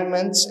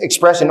commandments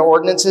expressed in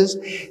ordinances,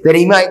 that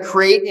he might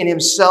create in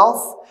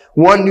himself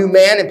one new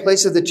man in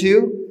place of the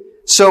two,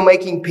 so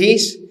making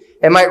peace,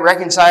 and might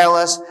reconcile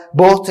us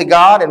both to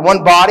God in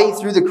one body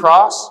through the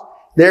cross,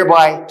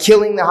 thereby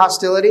killing the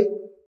hostility.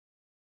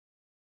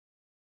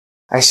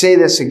 I say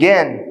this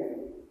again,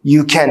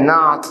 you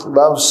cannot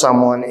love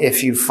someone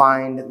if you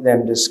find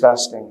them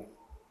disgusting.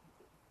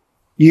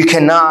 You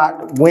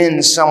cannot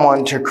win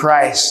someone to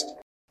Christ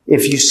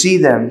if you see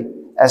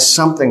them as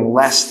something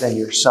less than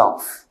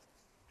yourself.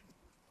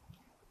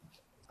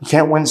 You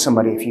can't win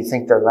somebody if you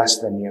think they're less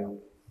than you.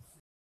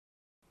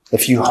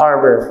 If you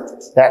harbor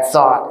that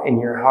thought in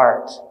your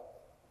heart,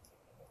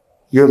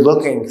 you're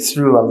looking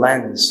through a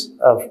lens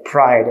of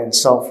pride and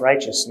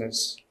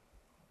self-righteousness.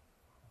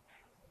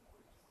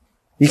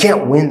 You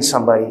can't win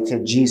somebody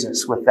to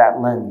Jesus with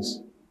that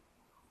lens.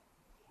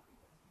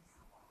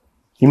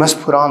 You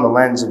must put on the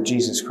lens of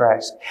Jesus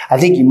Christ. I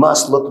think you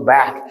must look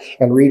back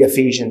and read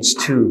Ephesians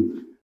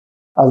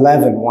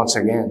 2:11 once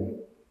again.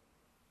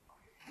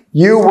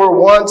 You were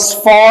once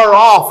far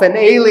off and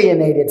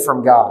alienated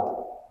from God.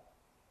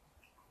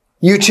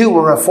 You too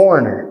were a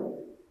foreigner.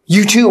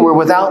 You too were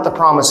without the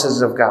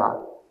promises of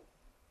God.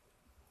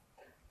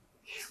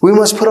 We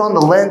must put on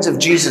the lens of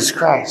Jesus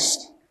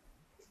Christ.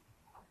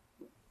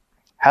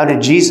 How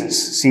did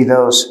Jesus see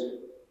those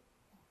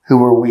who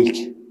were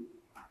weak?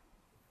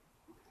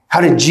 How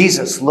did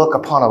Jesus look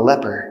upon a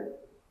leper?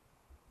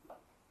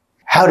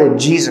 How did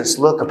Jesus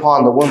look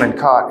upon the woman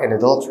caught in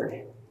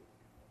adultery?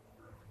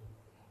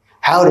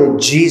 How did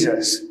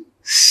Jesus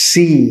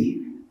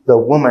see the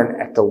woman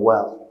at the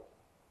well?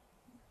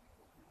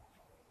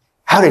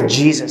 How did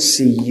Jesus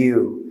see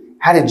you?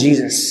 How did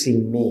Jesus see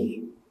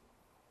me?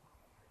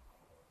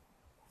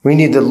 We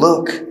need to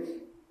look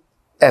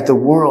at the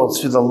world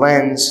through the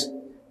lens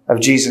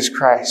of Jesus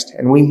Christ.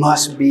 And we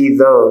must be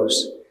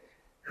those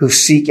who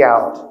seek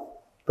out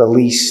the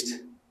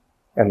least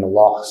and the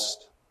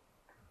lost.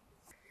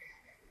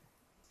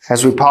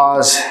 As we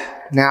pause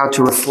now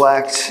to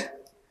reflect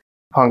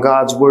upon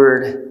God's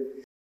word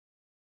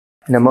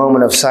in a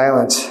moment of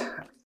silence,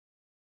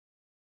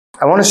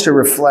 I want us to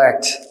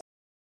reflect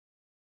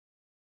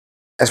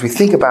as we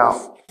think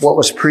about what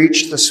was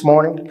preached this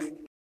morning.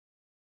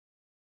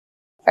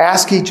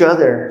 Ask each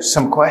other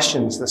some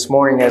questions this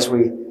morning as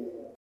we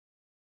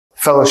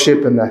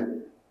fellowship in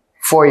the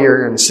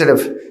foyer, instead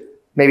of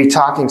maybe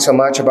talking so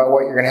much about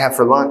what you're going to have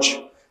for lunch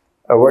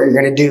or what you're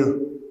going to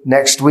do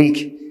next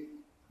week.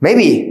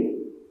 Maybe,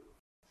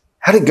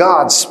 how did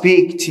God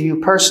speak to you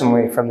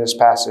personally from this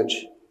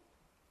passage?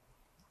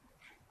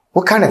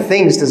 What kind of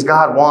things does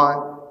God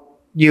want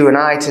you and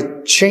I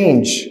to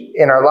change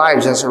in our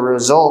lives as a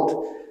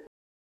result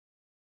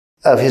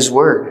of His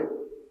Word?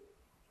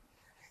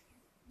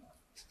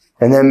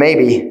 And then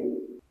maybe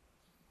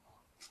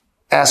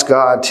ask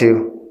God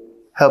to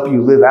help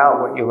you live out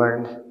what you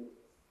learned,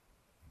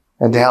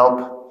 and to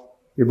help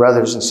your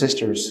brothers and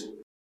sisters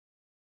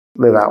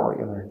live out what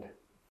you learned.